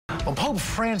Well, Pope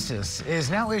Francis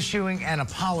is now issuing an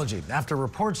apology after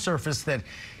reports surfaced that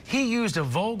he used a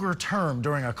vulgar term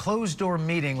during a closed-door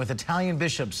meeting with Italian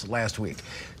bishops last week.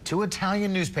 Two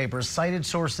Italian newspapers cited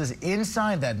sources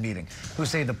inside that meeting who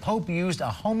say the Pope used a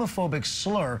homophobic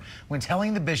slur when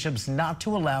telling the bishops not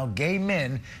to allow gay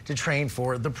men to train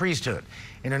for the priesthood.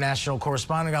 International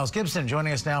correspondent Giles Gibson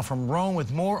joining us now from Rome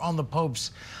with more on the Pope's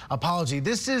apology.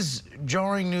 This is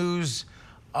jarring news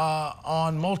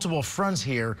on multiple fronts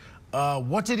here.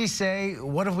 What did he say?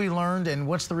 What have we learned? And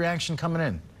what's the reaction coming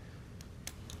in?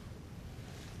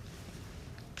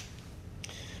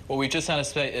 Well, we've just had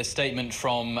a statement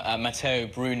from Matteo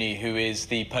Bruni, who is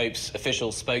the Pope's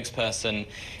official spokesperson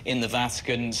in the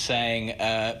Vatican,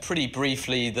 saying pretty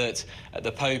briefly that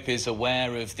the Pope is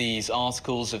aware of these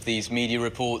articles, of these media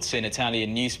reports in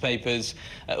Italian newspapers,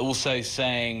 also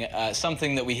saying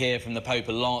something that we hear from the Pope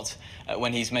a lot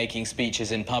when he's making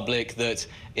speeches in public, that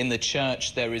in the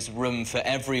church there is room for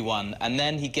everyone. And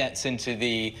then he gets into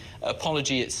the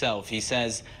apology itself. He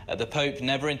says the Pope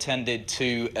never intended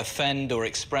to offend or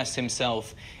express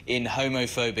himself in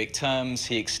homophobic terms.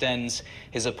 He extends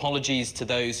his apologies to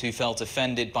those who felt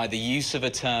offended by the use of a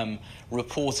term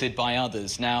reported by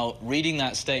others. Now, reading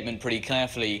that statement pretty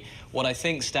carefully, what I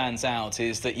think stands out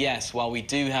is that, yes, while we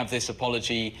do have this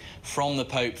apology from the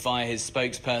Pope via his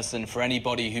spokesperson for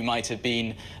anybody who might have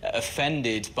been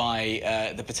offended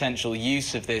by the potential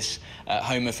use of this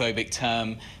homophobic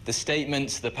term, the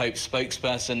statement the Pope's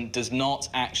spokesperson does not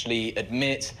actually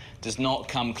admit, does not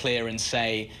come clear and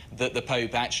say that the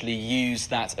Pope actually used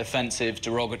that offensive,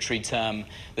 derogatory term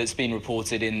that's been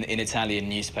reported in Italian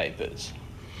newspapers.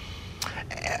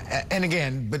 And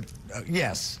again, but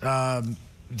yes,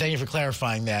 thank you for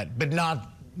clarifying that, but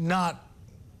not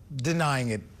denying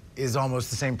it is almost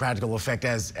the same practical effect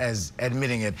as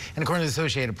admitting it. And according to the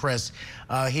Associated Press,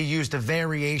 he used a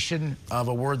variation of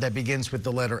a word that begins with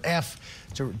the letter F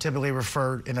to typically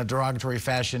refer in a derogatory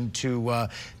fashion to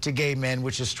gay men,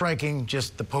 which is striking,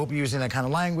 just the Pope using that kind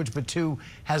of language, but two,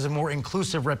 has a more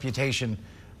inclusive reputation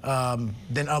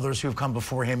than others who have come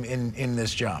before him in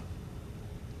this job.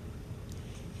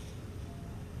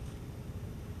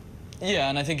 Yeah,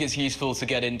 and I think it's useful to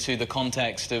get into the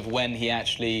context of when he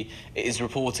actually is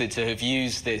reported to have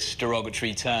used this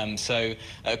derogatory term. So,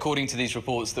 according to these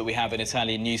reports that we have in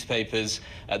Italian newspapers,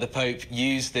 the Pope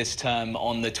used this term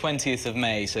on the 20th of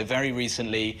May, so very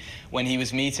recently, when he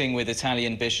was meeting with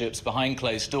Italian bishops behind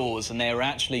closed doors, and they were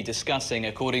actually discussing,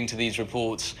 according to these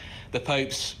reports, the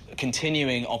Pope's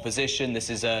continuing opposition. This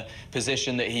is a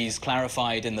position that he's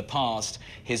clarified in the past,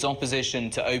 his opposition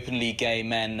to openly gay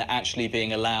men actually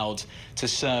being allowed to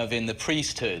serve in the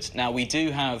priesthood. Now, we do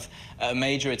have a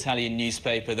major Italian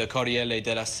newspaper, the Corriere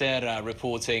della Sera,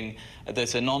 reporting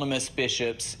that anonymous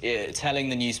bishops telling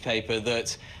the newspaper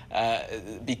that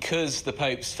because the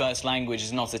Pope's first language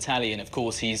is not Italian, of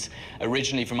course he's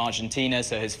originally from Argentina,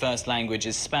 so his first language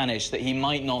is Spanish, that he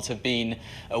might not have been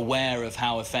aware of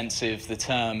how offensive the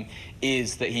term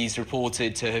is that he's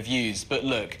reported to have used. But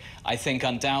look, I think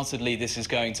undoubtedly this is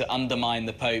going to undermine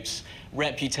the Pope's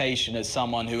reputation as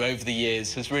someone who over the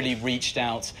years has really reached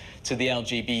out to the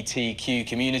LGBTQ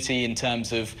community in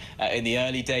terms of, in the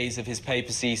early days of his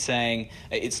papacy, saying,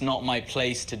 it's not my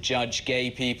place to judge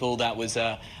gay people. That was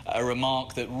a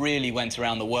remark that really went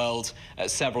around the world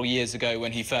several years ago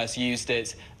when he first used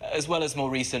it, as well as more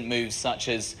recent moves such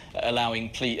as allowing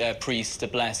priests to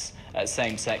bless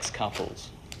same-sex couples.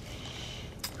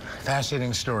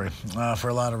 Fascinating story for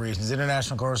a lot of reasons.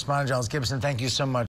 International correspondent Giles Gibson, thank you so much.